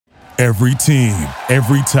Every team,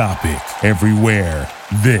 every topic, everywhere.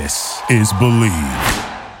 This is Believe.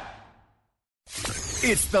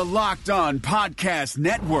 It's the Locked On Podcast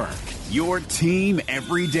Network, your team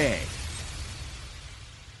every day.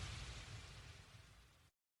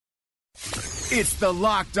 It's the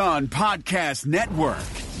Locked On Podcast Network,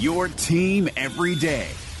 your team every day.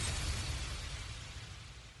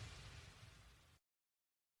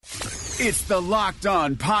 It's the Locked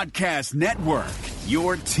On Podcast Network,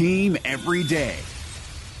 your team every day.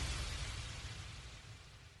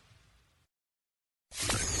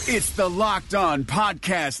 It's the Locked On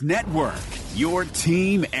Podcast Network, your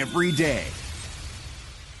team every day.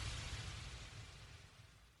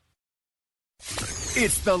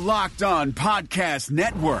 It's the Locked On Podcast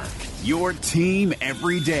Network, your team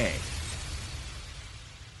every day.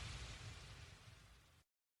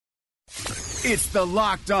 It's the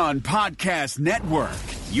Locked On Podcast Network,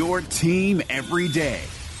 your team every day.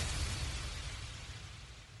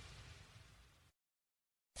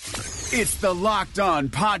 It's the Locked On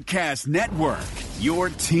Podcast Network, your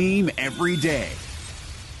team every day.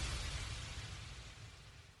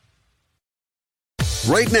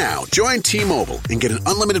 Right now, join T-Mobile and get an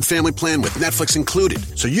unlimited family plan with Netflix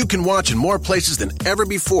included, so you can watch in more places than ever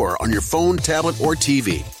before on your phone, tablet, or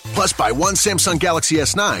TV. Plus, buy one Samsung Galaxy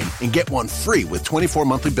S9 and get one free with 24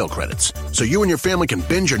 monthly bill credits, so you and your family can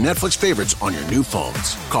binge your Netflix favorites on your new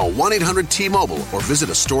phones. Call 1-800-T-Mobile or visit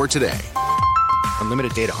a store today.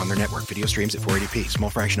 Unlimited data on their network. Video streams at 480p.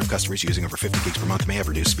 Small fraction of customers using over 50 gigs per month may have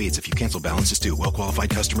reduced speeds. If you cancel, balance is due.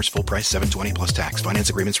 Well-qualified customers, full price, $720 plus tax.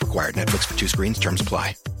 Finance agreements required. Netflix for 2 screens. Terms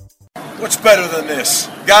apply. What's better than this?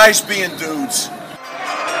 Guys being dudes.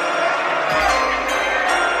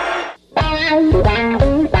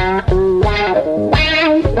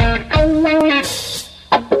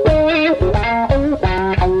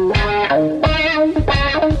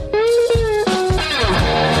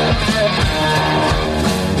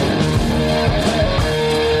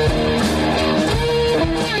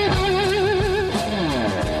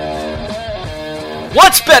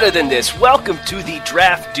 What's better than this? Welcome to the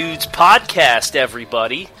Draft Dudes podcast,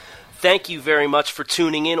 everybody. Thank you very much for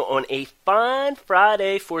tuning in on a fine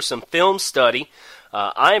Friday for some film study.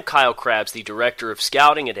 I am Kyle Krabs, the Director of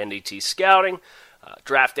Scouting at NDT Scouting,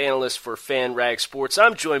 draft analyst for FanRag Sports.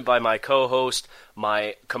 I'm joined by my co-host,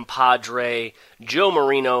 my compadre, Joe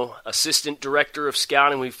Marino, Assistant Director of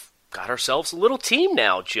Scouting. We've got ourselves a little team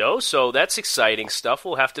now, Joe, so that's exciting stuff.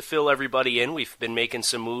 We'll have to fill everybody in. We've been making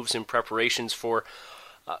some moves in preparations for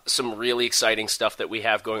some really exciting stuff that we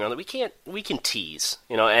have going on that we can tease,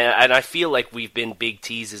 and I feel like we've been big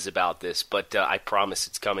teases about this, but I promise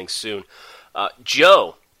it's coming soon.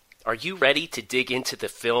 Joe, are you ready to dig into the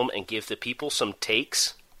film and give the people some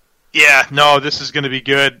takes? Yeah, no, this is going to be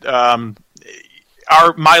good.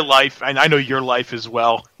 My life, and I know your life as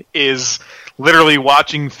well, is literally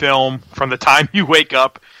watching film from the time you wake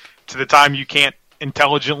up to the time you can't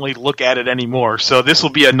intelligently look at it anymore. So this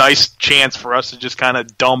will be a nice chance for us to just kind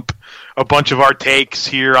of dump a bunch of our takes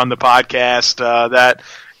here on the podcast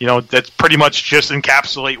that's pretty much just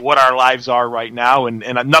encapsulate what our lives are right now, and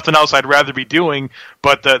nothing else I'd rather be doing.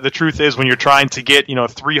 But the truth is, when you're trying to get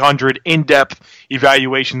 300 in-depth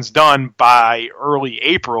evaluations done by early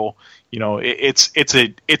April, it's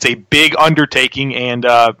a big undertaking, and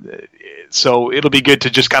so it'll be good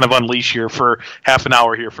to just kind of unleash here for half an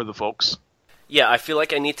hour here for the folks. Yeah, I feel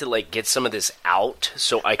like I need to get some of this out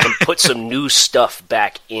so I can put some new stuff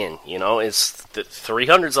back in. It's the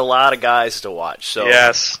 300's a lot of guys to watch. So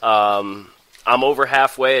yes, I'm over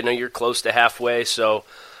halfway. I know you're close to halfway. So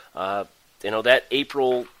that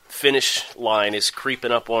April finish line is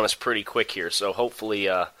creeping up on us pretty quick here. So hopefully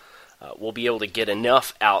we'll be able to get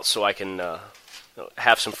enough out so I can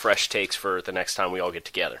have some fresh takes for the next time we all get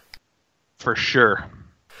together. For sure.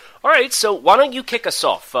 All right, so why don't you kick us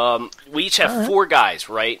off? We each have 4 guys,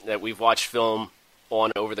 right, that we've watched film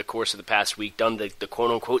on over the course of the past week, done the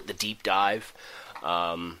quote-unquote the deep dive.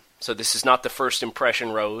 So this is not the first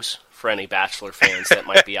impression rose for any Bachelor fans that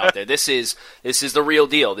might be out there. This is the real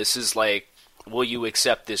deal. This is will you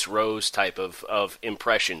accept this rose type of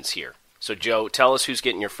impressions here? So, Joe, tell us who's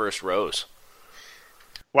getting your first rose.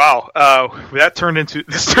 Wow, that turned into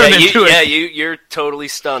you're totally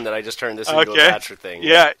stunned that I just turned this into a Bachelor thing.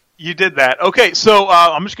 Yeah, you did that. Okay, so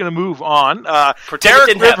I'm just going to move on. Pretend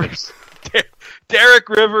it didn't happen. Derek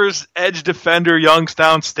Rivers, edge defender,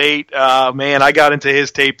 Youngstown State. Man, I got into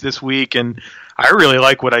his tape this week, and I really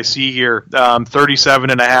like what I see here.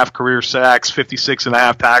 37.5 career sacks,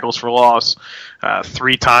 56.5 tackles for loss,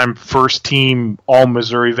 3-time first-team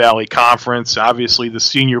All-Missouri Valley Conference, obviously the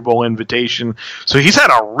Senior Bowl invitation. So he's had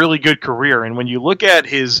a really good career, and when you look at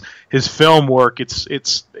his film work,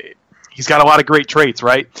 he's got a lot of great traits,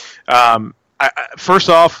 right? First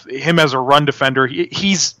off, him as a run defender,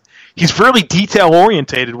 he's really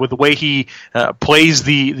detail-orientated with the way he plays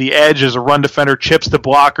the edge as a run defender, chips the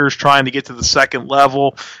blockers, trying to get to the second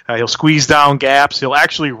level. He'll squeeze down gaps. He'll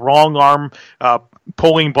actually wrong-arm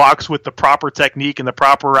pulling blocks with the proper technique and the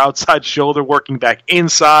proper outside shoulder, working back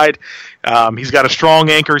inside. He's got a strong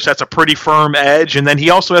anchor, so that's a pretty firm edge, and then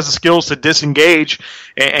he also has the skills to disengage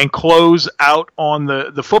and close out on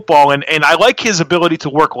the football, and I like his ability to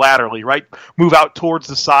work laterally, right? Move out towards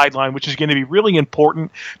the sideline, which is going to be really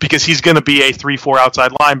important because he's going to be a 3-4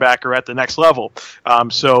 outside linebacker at the next level.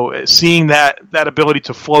 So seeing that ability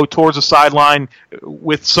to flow towards the sideline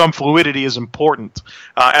with some fluidity is important.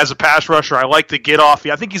 As a pass rusher, I like the get-off.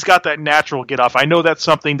 I think he's got that natural get-off. I know that's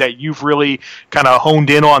something that you've really kind of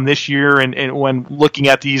honed in on this year, and when looking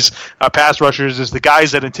at these pass rushers, is the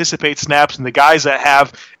guys that anticipate snaps and the guys that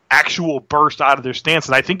have actual burst out of their stance,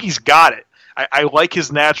 and I think he's got it. I like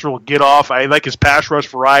his natural get-off. I like his pass rush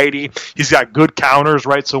variety. He's got good counters,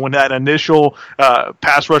 right? So when that initial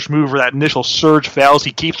pass rush move or that initial surge fails,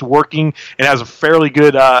 he keeps working and has a fairly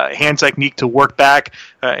good hand technique to work back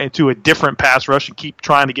into a different pass rush and keep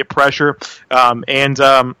trying to get pressure. He's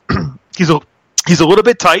a little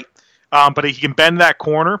bit tight, but he can bend that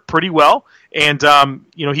corner pretty well. And,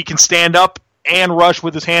 he can stand up and rush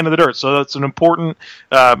with his hand in the dirt. So that's an important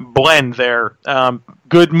blend there.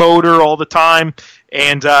 Good motor all the time.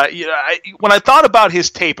 And when I thought about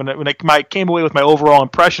his tape, and when I came away with my overall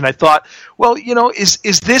impression, I thought, well,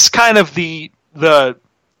 is this kind of the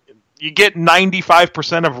you get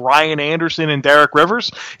 95% of Ryan Anderson and Derek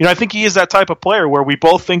Rivers? I think he is that type of player where we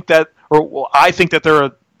both think that, I think that they're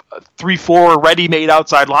a 3-4 ready-made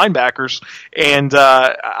outside linebackers, and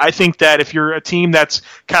I think that if you're a team that's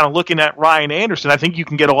kind of looking at Ryan Anderson, I think you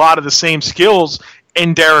can get a lot of the same skills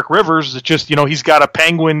in Derek Rivers. It's just he's got a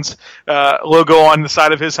Penguins logo on the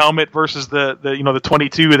side of his helmet versus the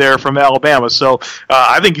 22 there from Alabama. So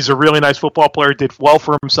I think he's a really nice football player. Did well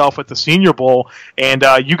for himself at the Senior Bowl, and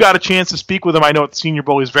you got a chance to speak with him. I know at the Senior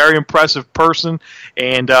Bowl he's a very impressive person,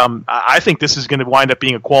 and I think this is going to wind up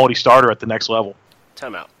being a quality starter at the next level.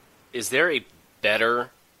 Timeout. Is there a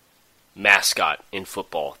better mascot in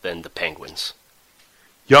football than the Penguins?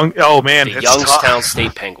 The Youngstown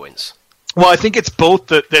State Penguins. Well, I think it's both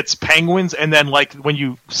that's Penguins and then like when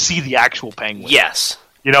you see the actual Penguins. Yes.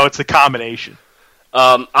 It's a combination.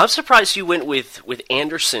 I'm surprised you went with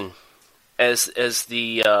Anderson as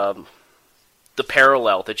the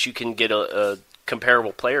parallel that you can get a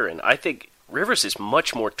comparable player in. I think Rivers is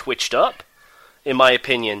much more twitched up, in my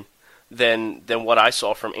opinion, than what I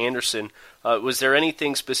saw from Anderson. Was there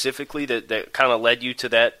anything specifically that kind of led you to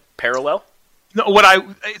that parallel? No,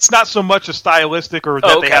 it's not so much a stylistic or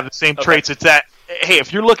that they have the same traits. It's that, hey,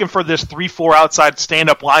 if you're looking for this 3-4 outside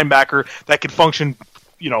stand-up linebacker that can function,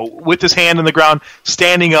 with his hand on the ground,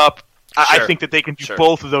 standing up, sure. I think that they can do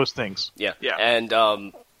both of those things. Yeah. And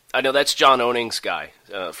I know that's John Oning's guy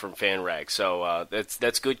from FanRag, so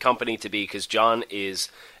that's good company to be because John is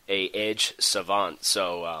a edge savant,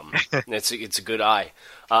 so it's a good eye.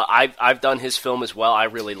 I've done his film as well. I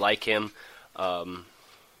really like him.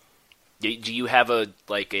 Do you have I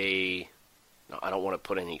don't want to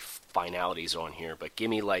put any finalities on here, but give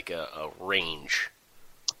me like a range.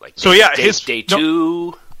 Like day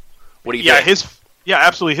two. What do you think?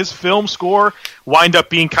 Absolutely. His film score wind up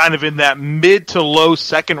being kind of in that mid to low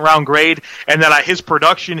second round grade, and then his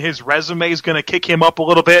production, his resume is going to kick him up a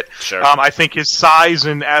little bit. Sure. I think his size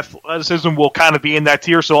and athleticism will kind of be in that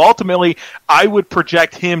tier. So ultimately, I would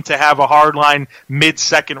project him to have a hardline mid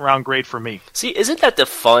second round grade for me. See, isn't that the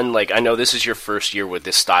fun? Like, I know this is your first year with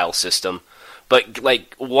this style system, but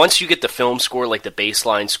like once you get the film score, like the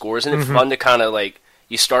baseline score, isn't it fun to kind of like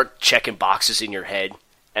you start checking boxes in your head?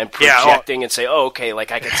 And projecting and say, okay,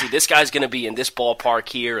 like I can see this guy's going to be in this ballpark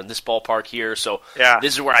here and this ballpark here, so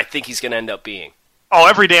this is where I think he's going to end up being. Oh,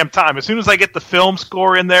 every damn time. As soon as I get the film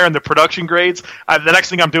score in there and the production grades, the next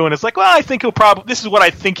thing I'm doing is like, well, I think this is what I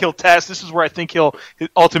think he'll test. This is where I think he'll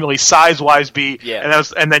ultimately size-wise be. Yeah.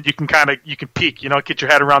 And then you can peek, get your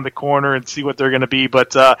head around the corner and see what they're going to be.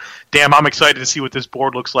 But, damn, I'm excited to see what this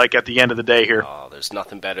board looks like at the end of the day here. Oh, there's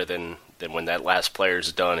nothing better than when that last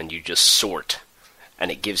player's done and you just sort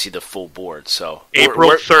and it gives you the full board. So April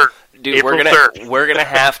 3rd. Dude, we're gonna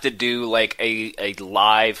have to do like a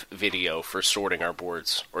live video for sorting our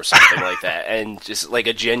boards or something like that, and just like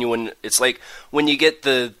a genuine. It's like when you get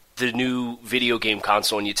the new video game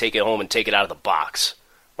console and you take it home and take it out of the box,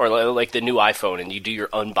 or like the new iPhone and you do your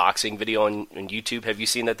unboxing video on YouTube. Have you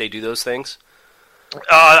seen that they do those things?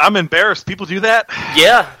 I'm embarrassed. People do that?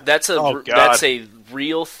 Yeah, that's a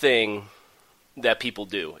real thing that people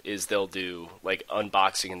do. Is they'll do like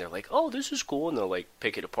unboxing and they're like, "Oh, this is cool," and they'll like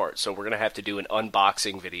pick it apart. So we're gonna have to do an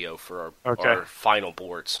unboxing video for our final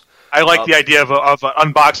boards. I like the idea of an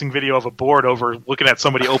unboxing video of a board over looking at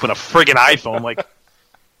somebody open a friggin' iPhone. Like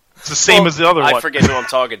it's the same as the other one. I forget who I'm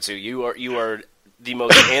talking to. You are the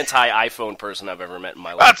most anti-iPhone person I've ever met in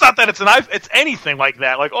my life. That's not that it's an iPhone. It's anything like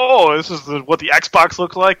that. Like, oh, this is what the Xbox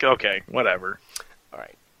looks like? Okay, whatever. All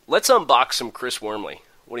right. Let's unbox some Chris Wormley.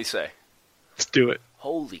 What do you say? Let's do it.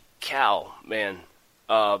 Holy cow, man.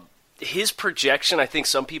 His projection, I think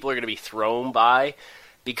some people are going to be thrown by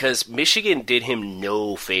because Michigan did him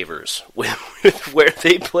no favors with where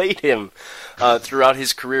they played him throughout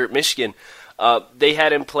his career at Michigan. They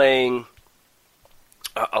had him playing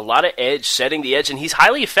a lot of edge, setting the edge, and he's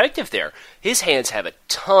highly effective there. His hands have a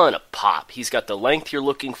ton of pop. He's got the length you're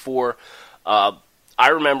looking for. I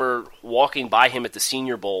remember walking by him at the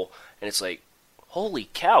Senior Bowl, and it's like, holy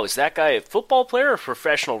cow, is that guy a football player or a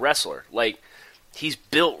professional wrestler? Like, he's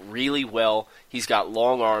built really well. He's got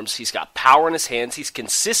long arms. He's got power in his hands. He's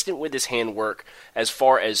consistent with his handwork as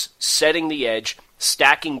far as setting the edge,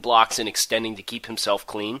 stacking blocks, and extending to keep himself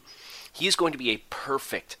clean. He is going to be a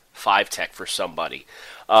perfect 5-tech for somebody.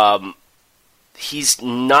 He's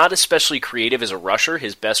not especially creative as a rusher.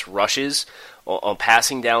 His best rushes on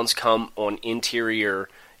passing downs come on interior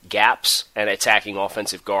gaps and attacking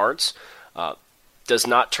offensive guards. Does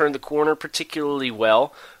not turn the corner particularly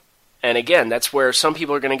well. And again, that's where some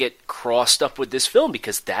people are going to get crossed up with this film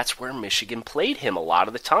because that's where Michigan played him a lot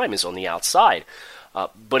of the time, is on the outside.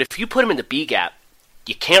 But if you put him in the B gap,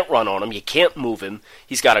 you can't run on him. You can't move him.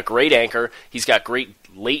 He's got a great anchor. He's got great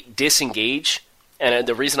late disengage. And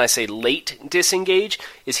the reason I say late disengage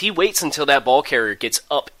is he waits until that ball carrier gets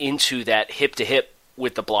up into that hip-to-hip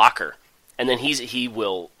with the blocker. And then he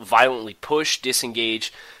will violently push,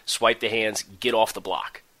 disengage, swipe the hands, get off the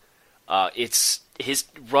block. His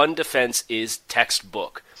run defense is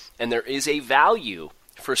textbook. And there is a value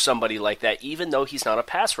for somebody like that, even though he's not a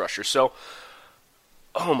pass rusher. So,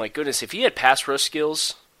 oh my goodness, if he had pass rush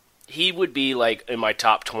skills, he would be like in my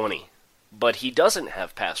top 20. But he doesn't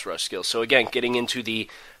have pass rush skills. So again, getting into the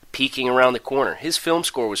peeking around the corner. His film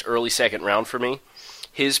score was early second round for me.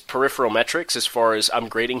 His peripheral metrics, as far as I'm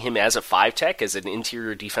grading him as a 5-tech, as an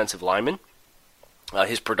interior defensive lineman,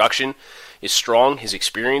 his production is strong. His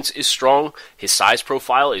experience is strong. His size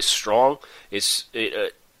profile is strong.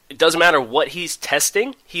 It doesn't matter what he's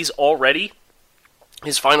testing. He's already,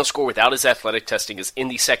 his final score without his athletic testing is in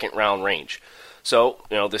the second round range. So,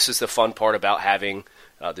 this is the fun part about having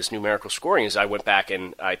this numerical scoring is I went back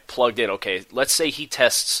and I plugged in, okay, let's say he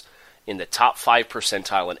tests in the top 5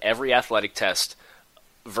 percentile in every athletic test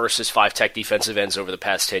versus 5-tech defensive ends over the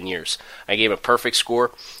past 10 years. I gave him a perfect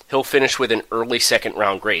score. He'll finish with an early second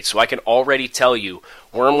round grade. So I can already tell you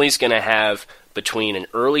Wormley's going to have between an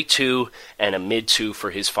early 2 and a mid 2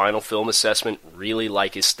 for his final film assessment. Really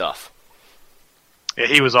like his stuff. Yeah,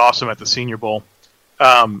 he was awesome at the Senior Bowl.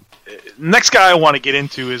 Next guy I want to get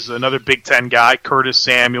into is another Big Ten guy, Curtis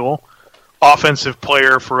Samuel, offensive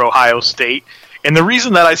player for Ohio State. And the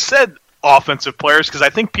reason that I said offensive players because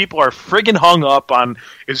I think people are friggin' hung up on,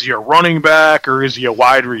 is he a running back or is he a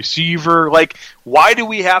wide receiver? Like, why do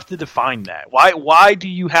we have to define that? Why do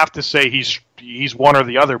you have to say he's one or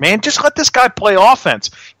the other? Man, just let this guy play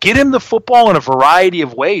offense. Get him the football in a variety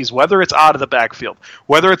of ways, whether it's out of the backfield,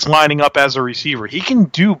 whether it's lining up as a receiver. He can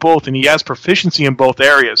do both, and he has proficiency in both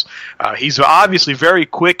areas. He's obviously very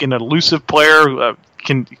quick and elusive player,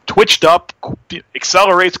 can twitched up,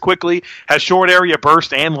 accelerates quickly, has short area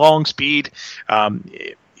burst and long speed.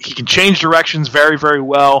 He can change directions very, very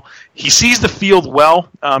well. He sees the field well.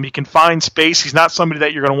 He can find space. He's not somebody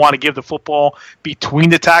that you're going to want to give the football between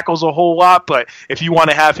the tackles a whole lot, but if you want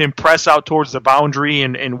to have him press out towards the boundary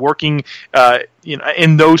and working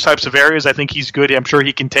in those types of areas, I think he's good. I'm sure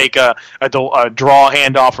he can take a draw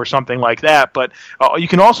handoff or something like that, but you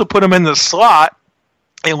can also put him in the slot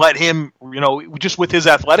and let him, just with his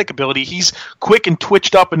athletic ability, he's quick and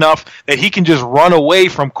twitched up enough that he can just run away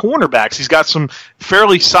from cornerbacks. He's got some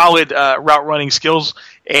fairly solid route running skills,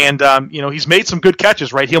 and he's made some good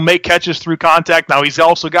catches, right? He'll make catches through contact. Now, he's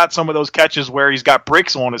also got some of those catches where he's got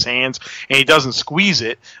bricks on his hands and he doesn't squeeze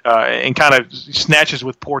it and kind of snatches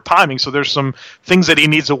with poor timing. So there's some things that he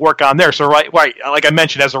needs to work on there. So, right, like I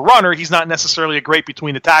mentioned, as a runner, he's not necessarily a great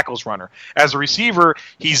between the tackles runner. As a receiver,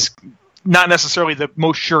 he's not necessarily the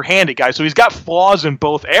most sure-handed guy. So he's got flaws in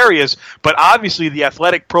both areas, but obviously the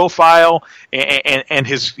athletic profile and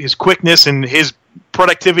his quickness and his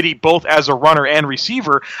productivity both as a runner and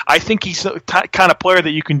receiver, I think he's the kind of player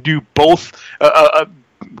that you can do both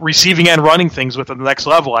receiving and running things with at the next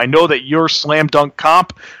level. I know that your slam dunk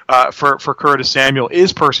comp for Curtis Samuel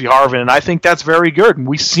is Percy Harvin, and I think that's very good. And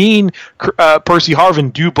we've seen Percy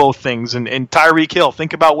Harvin do both things. And Tyreek Hill,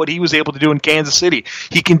 think about what he was able to do in Kansas City.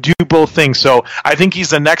 He can do both things. So I think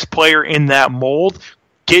he's the next player in that mold.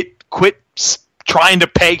 Quit trying to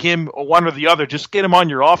peg him one or the other. Just get him on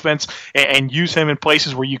your offense and use him in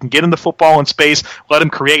places where you can get him the football in space, let him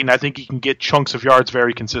create, and I think he can get chunks of yards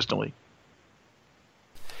very consistently.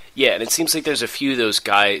 Yeah, and it seems like there's a few of those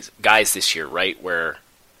guys this year, right, where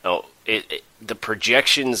the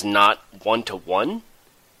projection's not 1-to-1,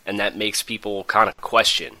 and that makes people kind of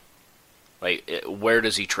question, like, where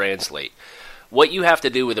does he translate? What you have to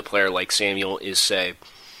do with a player like Samuel is say,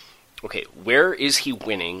 okay, where is he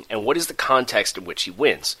winning, and what is the context in which he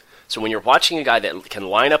wins? So when you're watching a guy that can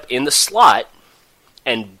line up in the slot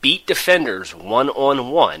and beat defenders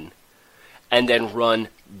one-on-one, and then run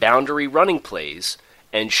boundary running plays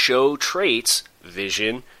and show traits,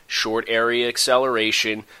 vision, short area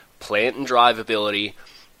acceleration, plant and drive ability,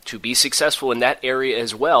 to be successful in that area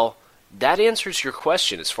as well, that answers your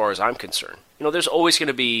question as far as I'm concerned. There's always going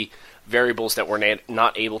to be variables that we're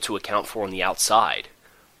not able to account for on the outside.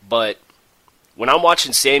 But when I'm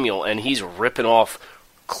watching Samuel and he's ripping off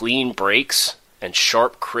clean breaks and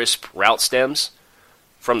sharp, crisp route stems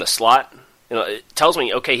from the slot, it tells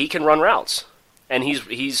me, okay, he can run routes. And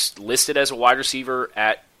he's listed as a wide receiver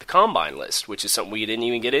at the Combine list, which is something we didn't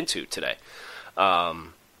even get into today.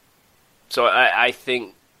 So I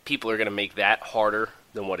think people are going to make that harder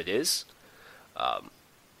than what it is.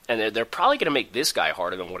 And they're probably going to make this guy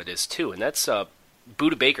harder than what it is, too. And that's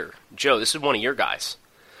Budda Baker. Joe, this is one of your guys.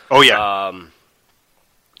 Oh, yeah.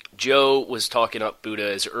 Joe was talking up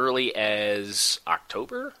Budda as early as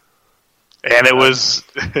October. And it was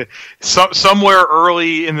somewhere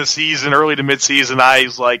early in the season, early to mid-season, I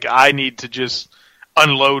was like, I need to just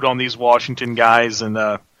unload on these Washington guys, and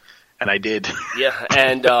I did. Yeah,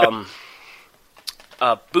 and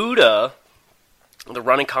Budda, the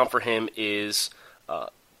running comp for him is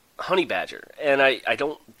Honey Badger. And I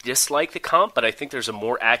don't dislike the comp, but I think there's a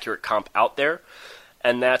more accurate comp out there,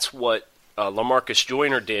 and that's what LaMarcus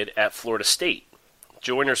Joyner did at Florida State.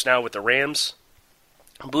 Joyner's now with the Rams.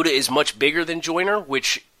 Budda is much bigger than Joyner,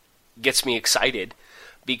 which gets me excited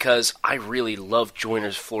because I really love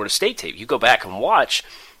Joyner's Florida State tape. You go back and watch,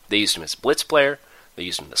 they used him as a blitz player, they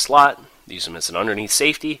used him in the slot, they used him as an underneath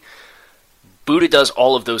safety. Budda does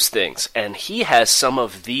all of those things, and he has some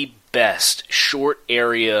of the best short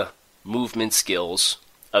area movement skills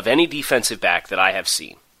of any defensive back that I have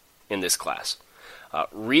seen in this class.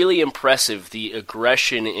 Really impressive, the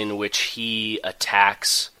aggression in which he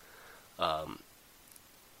attacks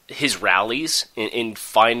his rallies in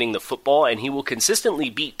finding the football, and he will consistently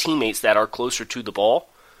beat teammates that are closer to the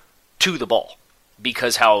ball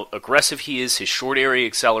because how aggressive he is, his short area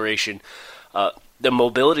acceleration, the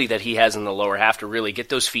mobility that he has in the lower half to really get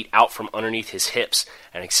those feet out from underneath his hips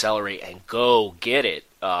and accelerate and go get it.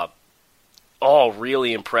 All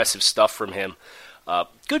really impressive stuff from him.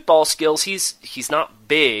 Good ball skills. He's not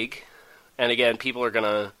big, and again, people are going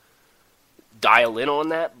to dial in on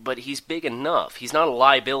that, but he's big enough. He's not a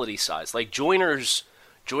liability size. Like Joyner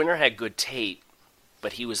had good tape,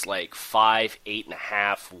 but he was like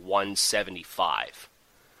 5'8.5", 175.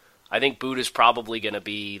 I think Budda's probably going to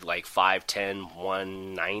be like 5'10",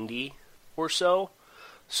 190 or so.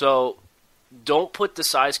 So don't put the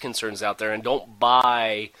size concerns out there, and don't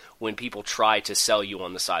buy when people try to sell you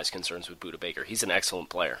on the size concerns with Budda Baker. He's an excellent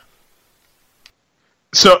player.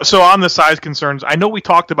 So on the size concerns, I know we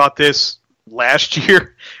talked about this last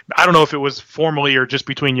year. I don't know if it was formally or just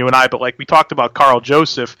between you and I, but like we talked about Carl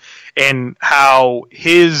Joseph and how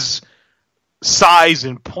his size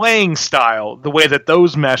and playing style, the way that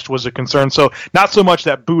those meshed was a concern. So not so much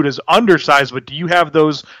that Budda's undersized, but do you have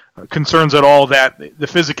those concerns at all that the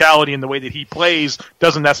physicality and the way that he plays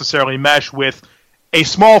doesn't necessarily mesh with a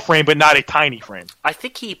small frame but not a tiny frame? I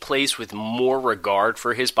think he plays with more regard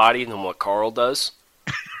for his body than what Carl does.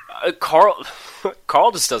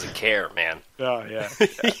 Carl just doesn't care, man. Oh, yeah.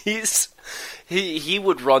 He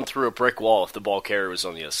would run through a brick wall if the ball carrier was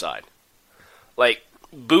on the other side. Like,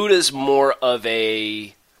 Buddha's more of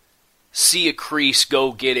a see a crease,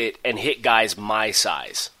 go get it, and hit guys my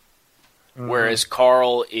size. Mm-hmm. Whereas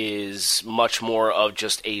Carl is much more of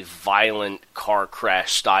just a violent car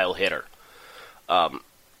crash style hitter.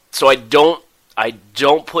 So I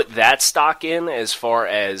don't put that stock in as far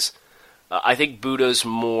as I think Buddha's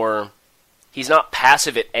more. He's not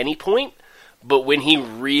passive at any point, but when he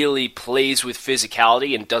really plays with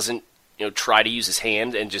physicality and doesn't try to use his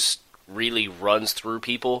hand and just really runs through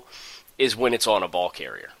people, is when it's on a ball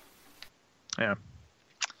carrier. Yeah.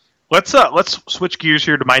 Let's switch gears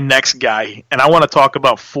here to my next guy, and I want to talk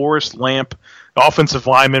about Forrest Lamp, offensive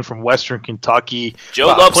lineman from Western Kentucky. Joe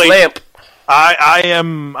loves Lamp. I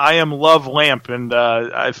am love Lamp, and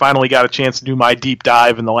I finally got a chance to do my deep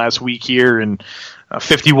dive in the last week here, and a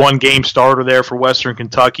 51-game starter there for Western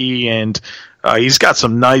Kentucky, and he's got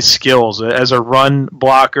some nice skills as a run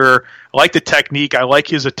blocker. I like the technique. I like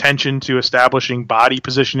his attention to establishing body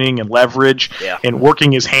positioning and leverage and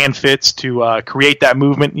working his hand fits to create that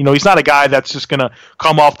movement. He's not a guy that's just going to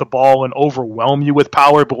come off the ball and overwhelm you with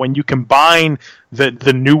power, but when you combine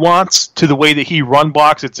the nuance to the way that he run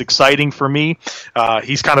blocks, it's exciting for me.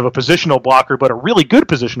 He's kind of a positional blocker, but a really good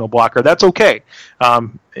positional blocker. That's okay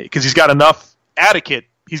because he's got enough adequate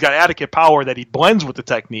power that he blends with the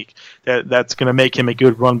technique that's going to make him a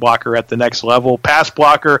good run blocker at the next level. Pass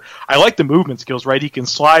blocker, I like the movement skills, right? He can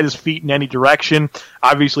slide his feet in any direction.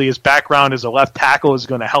 Obviously, his background as a left tackle is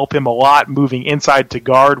going to help him a lot moving inside to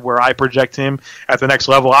guard where I project him at the next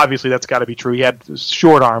level. Obviously, that's got to be true. He had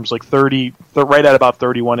short arms, like right at about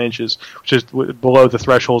 31 inches, which is below the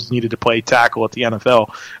thresholds needed to play tackle at the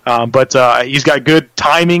NFL. But he's got good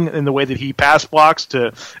timing in the way that he pass blocks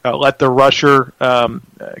to let the rusher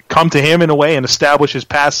come to him in a way and establish his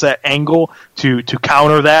pass set angle to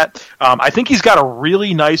counter that. I think he's got a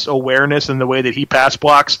really nice awareness in the way that he pass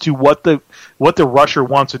blocks to what the rusher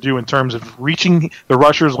wants to do in terms of reaching the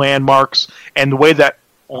rusher's landmarks, and the way that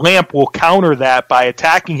Lamp will counter that by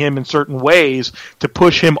attacking him in certain ways to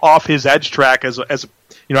push him off his edge track as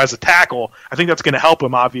a tackle. I think that's going to help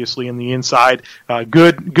him, obviously, in the inside.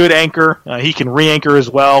 Good anchor. He can re-anchor as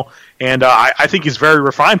well, and I think he's a very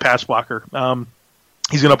refined pass blocker.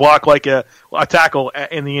 He's going to block like a tackle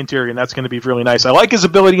in the interior, and that's going to be really nice. I like his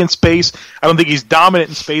ability in space. I don't think he's dominant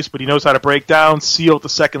in space, but he knows how to break down, seal at the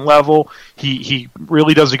second level. He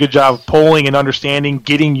really does a good job of pulling and understanding,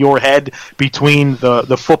 getting your head between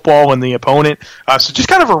the football and the opponent. So just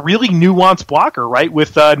kind of a really nuanced blocker, right,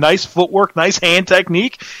 with nice footwork, nice hand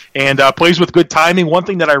technique, and plays with good timing. One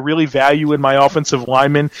thing that I really value in my offensive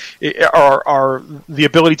linemen are the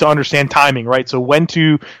ability to understand timing, right? So when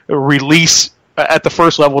to release at the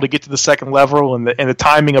first level to get to the second level, and the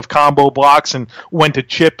timing of combo blocks, and when to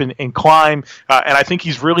chip and climb. And I think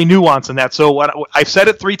he's really nuanced in that. So I've said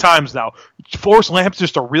it 3 times now. Forrest Lamp's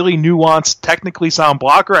just a really nuanced, technically sound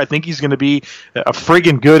blocker. I think he's going to be a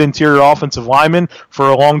friggin' good interior offensive lineman for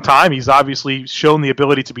a long time. He's obviously shown the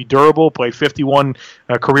ability to be durable, played 51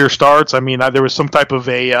 career starts. I mean, there was some type of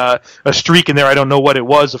a streak in there. I don't know what it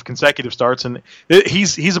was of consecutive starts. And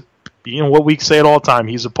he's a what we say it all the time.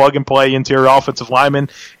 He's a plug-and-play interior offensive lineman,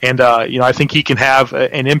 and I think he can have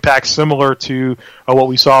an impact similar to what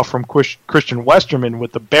we saw from Christian Westerman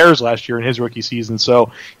with the Bears last year in his rookie season.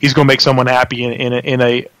 So he's going to make someone happy in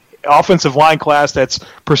a offensive line class that's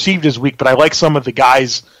perceived as weak, but I like some of the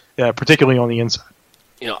guys, particularly on the inside.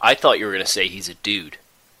 I thought you were going to say he's a dude.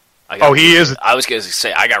 He is. I was going to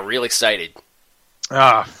say, I got real excited.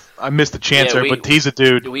 I missed the chance there, but he's a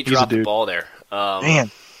dude. We dropped the ball there. Man.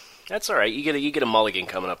 That's all right. You get a mulligan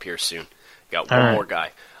coming up here soon. Got one more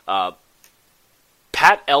guy.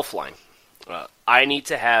 Pat Elflein. I need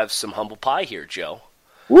to have some humble pie here, Joe.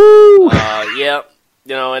 Woo! Yeah.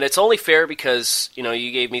 And it's only fair because,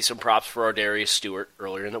 you gave me some props for Ardarius Stewart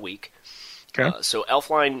earlier in the week. Okay. So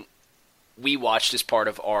Elflein, we watched as part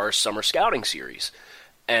of our summer scouting series.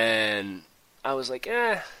 And I was like,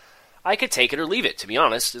 I could take it or leave it, to be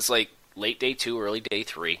honest. It's like late day 2, early day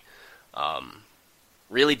 3.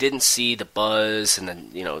 Really didn't see the buzz, and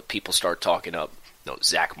then people start talking up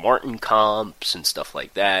Zach Martin comps and stuff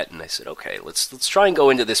like that, and I said, okay, let's try and go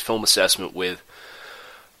into this film assessment with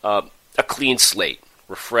a clean slate,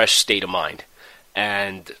 refreshed state of mind,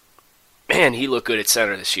 and man, he looked good at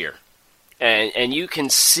center this year, and you can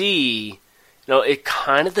see it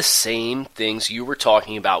kind of the same things you were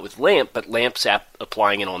talking about with Lamp, but Lamp's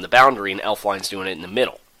applying it on the boundary, and Elflein's doing it in the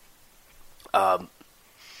middle.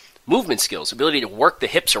 Movement skills, ability to work the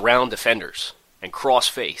hips around defenders and cross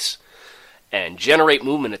face. and generate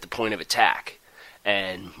movement at the point of attack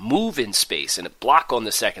and move in space and block on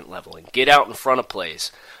the second level and get out in front of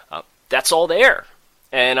plays. That's all there.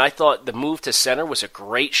 And I thought the move to center was a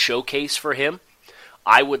great showcase for him.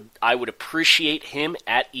 I would appreciate him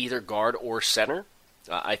at either guard or center.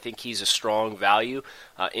 I think he's a strong value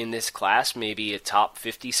in this class. Maybe a top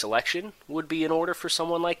 50 selection would be in order for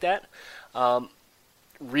someone like that.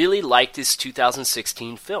 Really liked his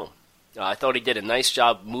 2016 film. I thought he did a nice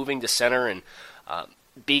job moving to center and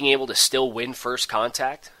being able to still win first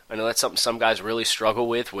contact. I know that's something some guys really struggle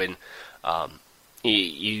with when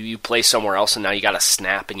you play somewhere else and now you got to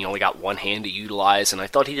snap and you only got one hand to utilize. And I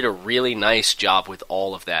thought he did a really nice job with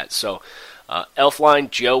all of that. So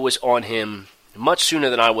Elflein, Joe was on him much sooner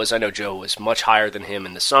than I was. I know Joe was much higher than him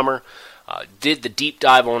in the summer. Did the deep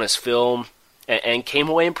dive on his film and came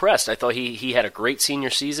away impressed. I thought he had a great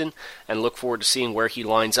senior season and look forward to seeing where he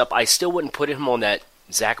lines up. I still wouldn't put him on that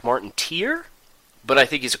Zach Martin tier, but I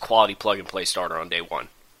think he's a quality plug-and-play starter on day one.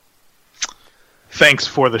 Thanks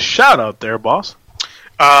for the shout-out there, boss.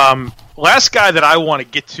 Last guy that I want to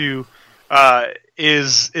get to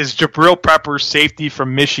is Jabril Peppers, safety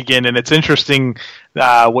from Michigan, and it's interesting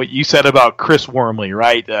what you said about Chris Wormley,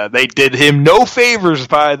 right? They did him no favors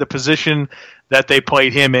by the position that they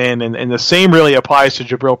played him in, and the same really applies to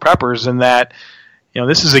Jabril Peppers in that,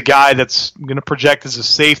 this is a guy that's going to project as a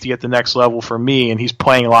safety at the next level for me, and he's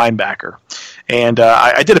playing linebacker. And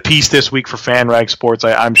I did a piece this week for FanRag Sports.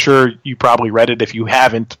 I'm sure you probably read it. If you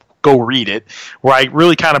haven't, go read it, where I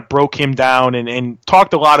really kind of broke him down and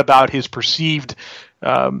talked a lot about his perceived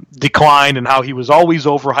decline and how he was always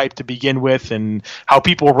overhyped to begin with and how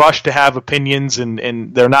people rush to have opinions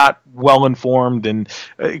and they're not well informed and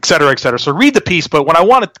et cetera, et cetera. So read the piece, but what I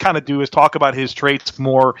want to kind of do is talk about his traits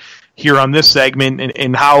more here on this segment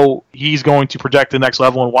and how he's going to project the next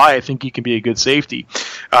level and why I think he can be a good safety.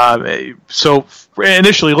 So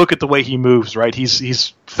initially, look at the way he moves, right?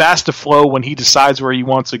 He's fast to flow when he decides where he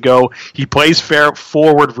wants to go. He plays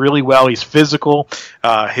forward really well. He's physical.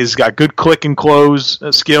 He's got good click and close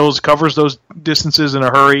skills, covers those distances in a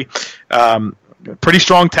hurry. Pretty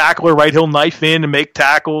strong tackler, right? He'll knife in and make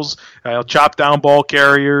tackles. He'll chop down ball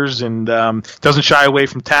carriers and doesn't shy away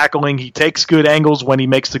from tackling. He takes good angles when he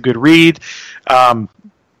makes the good read.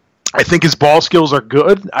 I think his ball skills are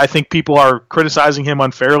good. I think people are criticizing him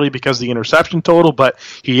unfairly because of the interception total, but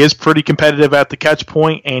he is pretty competitive at the catch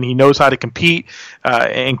point, and he knows how to compete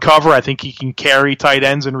and cover. I think he can carry tight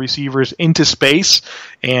ends and receivers into space.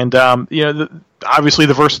 And, obviously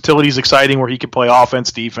the versatility is exciting where he can play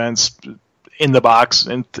offense, defense, in the box,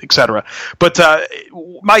 and et cetera. But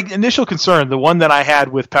my initial concern, the one that I had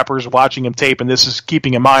with Peppers watching him tape, and this is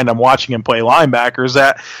keeping in mind I'm watching him play linebacker, is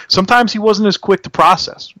that sometimes he wasn't as quick to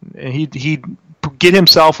process. He'd get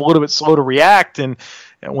himself a little bit slow to react, and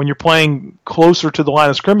when you're playing closer to the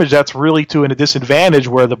line of scrimmage, that's really to a disadvantage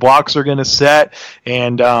where the blocks are going to set,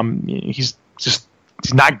 and he's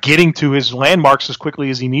not getting to his landmarks as quickly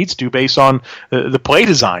as he needs to based on the play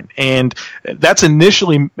design. And that's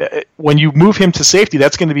initially, when you move him to safety,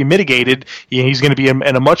 that's going to be mitigated. He's going to be in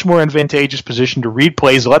a much more advantageous position to read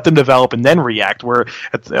plays, let them develop, and then react, where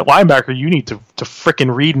at linebacker, you need to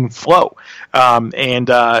frickin' read and flow. That's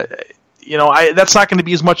not going to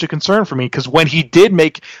be as much a concern for me because when he did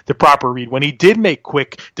make the proper read, when he did make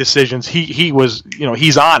quick decisions, he was,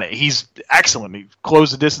 he's on it. He's excellent. He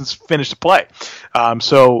closed the distance, finished the play.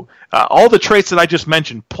 So all the traits that I just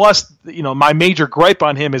mentioned, plus, my major gripe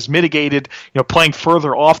on him is mitigated, playing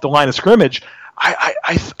further off the line of scrimmage.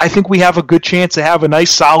 I think we have a good chance to have a nice,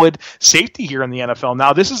 solid safety here in the NFL.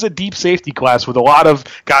 Now, this is a deep safety class with a lot of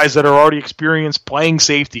guys that are already experienced playing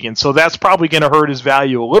safety, and so that's probably going to hurt his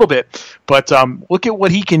value a little bit. But look at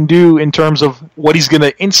what he can do in terms of what he's going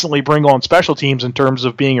to instantly bring on special teams in terms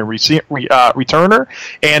of being a returner,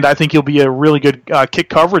 and I think he'll be a really good kick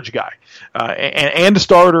coverage guy. And a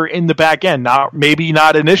starter in the back end. Now, maybe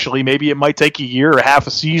not initially. Maybe it might take a year or half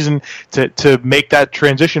a season to make that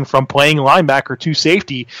transition from playing linebacker to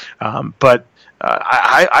safety. But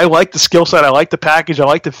I like the skill set. I like the package. I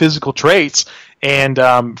like the physical traits. And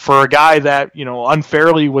for a guy that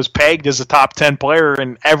unfairly was pegged as a top 10 player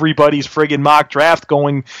in everybody's friggin' mock draft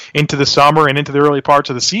going into the summer and into the early parts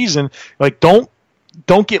of the season,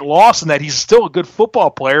 don't get lost in that he's still a good football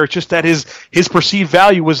player. It's just that his perceived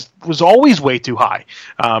value was always way too high.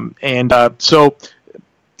 So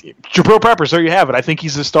Jabril Peppers, there you have it. I think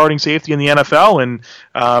he's a starting safety in the NFL, and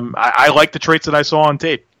I like the traits that I saw on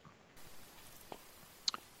tape.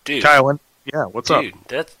 Dude, Kylan, yeah, what's up? Dude,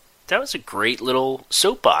 that was a great little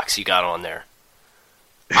soapbox you got on there.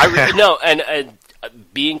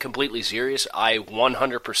 Being completely serious, I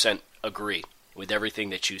 100% agree with everything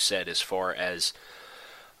that you said as far as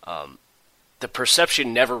the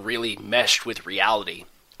perception never really meshed with reality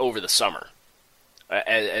over the summer,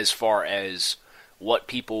 as far as what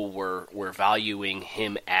people were valuing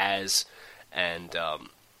him as, and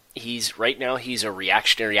he's a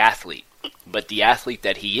reactionary athlete, but the athlete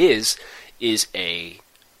that he is a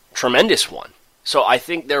tremendous one. So I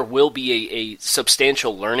think there will be a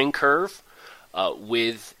substantial learning curve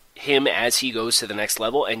with him as he goes to the next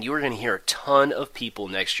level, and you are going to hear a ton of people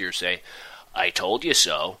next year say, "I told you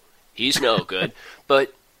so. He's no good."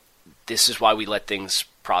 But this is why we let things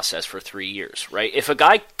process for 3 years, right? If a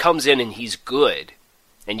guy comes in and he's good,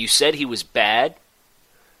 and you said he was bad,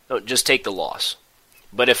 just take the loss.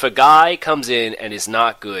 But if a guy comes in and is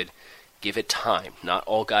not good, give it time. Not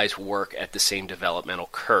all guys work at the same developmental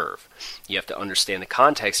curve. You have to understand the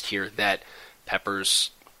context here that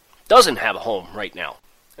Peppers doesn't have a home right now.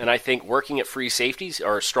 And I think working at free safeties,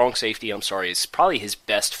 or strong safety, is probably his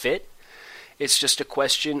best fit. It's just a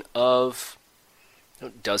question of,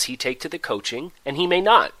 does he take to the coaching? And he may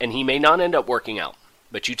not. And he may not end up working out.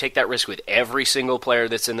 But you take that risk with every single player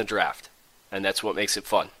that's in the draft. And that's what makes it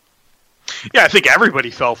fun. Yeah, I think everybody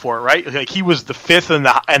fell for it, right? Like, he was the fifth in the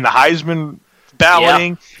Heisman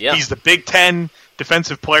balloting. Yeah. He's the Big Ten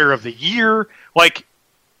Defensive Player of the Year. Like,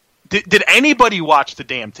 did anybody watch the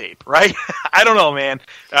damn tape, right? I don't know, man.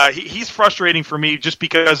 He's frustrating for me just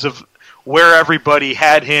because of where everybody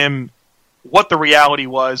had him, what the reality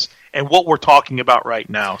was, and what we're talking about right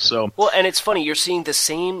now. So, well, and it's funny, you're seeing the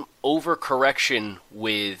same overcorrection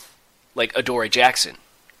with, like, Adoree Jackson,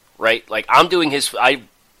 right? Like, I'm doing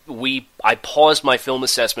I paused my film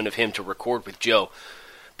assessment of him to record with Joe,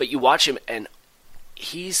 but you watch him and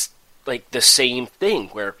he's like the same thing,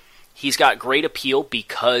 where he's got great appeal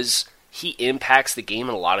because he impacts the game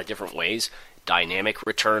in a lot of different ways. Dynamic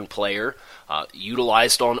return player,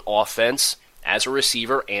 utilized on offense as a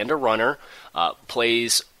receiver and a runner,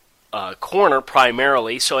 plays corner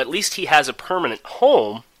primarily, so at least he has a permanent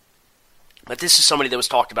home. But this is somebody that was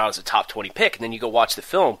talked about as a top 20 pick, and then you go watch the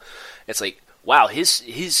film, it's like, wow,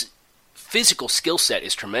 his physical skill set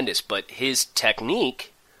is tremendous, but his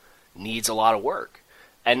technique needs a lot of work.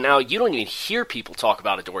 And now you don't even hear people talk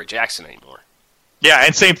about Adoree Jackson anymore. Yeah,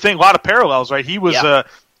 and same thing, a lot of parallels, right? He was a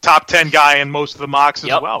top 10 guy in most of the mocks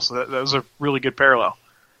as well, so that was a really good parallel.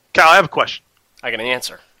 Kyle, I have a question. I got an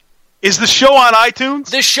answer. Is the show on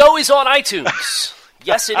iTunes? The show is on iTunes.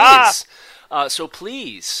 Yes, it is. So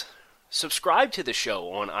please subscribe to the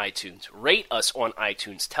show on iTunes. Rate us on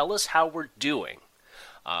iTunes. Tell us how we're doing.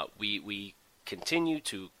 We continue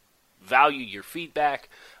to value your feedback.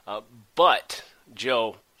 But,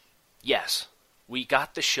 Joe, yes, we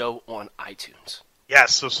got the show on iTunes.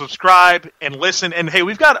 Yes, so subscribe and listen. And, hey,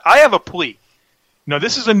 I have a plea.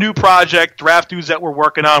 This is a new project, Draft Dudes, that we're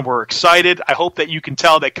working on. We're excited. I hope that you can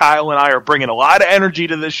tell that Kyle and I are bringing a lot of energy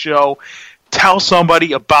to this show. Tell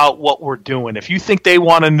somebody about what we're doing. If you think they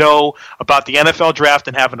want to know about the NFL draft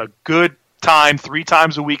and having a good time 3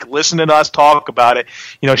 times a week, listening to us talk about it,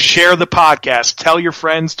 share the podcast, tell your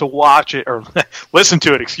friends to watch it, or listen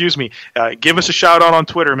to it, excuse me. Give us a shout out on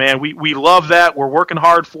Twitter, man. We love that. We're working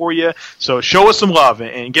hard for you. So show us some love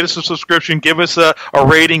and get us a subscription, give us a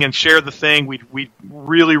rating, and share the thing. We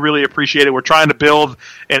really, really appreciate it. We're trying to build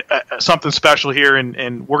something special here,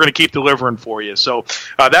 and we're going to keep delivering for you. So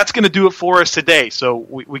that's going to do it for us today. So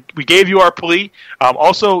we gave you our plea.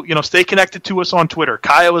 Also, stay connected to us on Twitter.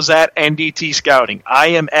 Kyle is at NDT Scouting. I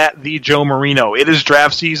am at the Joe Marino. It is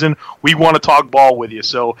draft season. We want to talk ball with you.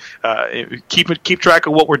 So keep track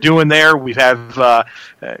of what we're doing there. We have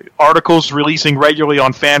articles releasing regularly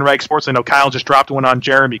on FanRag Sports. I know Kyle just dropped one on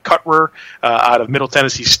Jeremy Cutrer out of Middle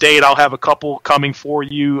Tennessee State. I'll have a couple coming for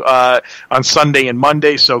you on Sunday and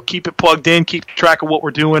Monday. So keep it plugged in. Keep track of what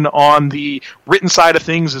we're doing on the written side of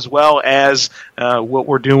things, as well as what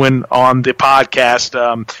we're doing on the podcast.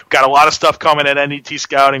 Got a lot of stuff coming at NDT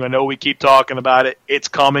Scouting. I know we keep talking about it. It's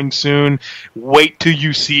coming soon. Wait till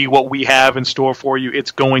you see what we have in store for you.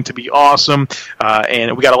 It's going to be awesome.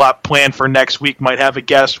 And we got a lot planned for next week. Might have a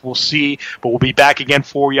guest. We'll see. But we'll be back again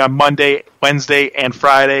for you on Monday, Wednesday, and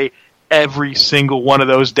Friday. Every single one of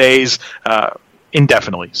those days.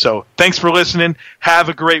 Indefinitely. So thanks for listening. Have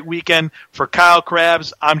a great weekend. For Kyle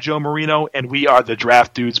Krabs, I'm Joe Marino, and we are the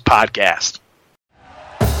Draft Dudes Podcast.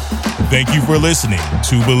 Thank you for listening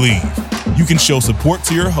to Believe. You can show support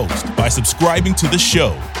to your host by subscribing to the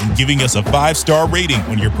show and giving us a 5-star rating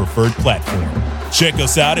on your preferred platform. Check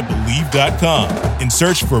us out at Believe.com and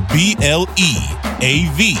search for BLEAV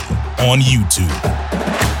on YouTube.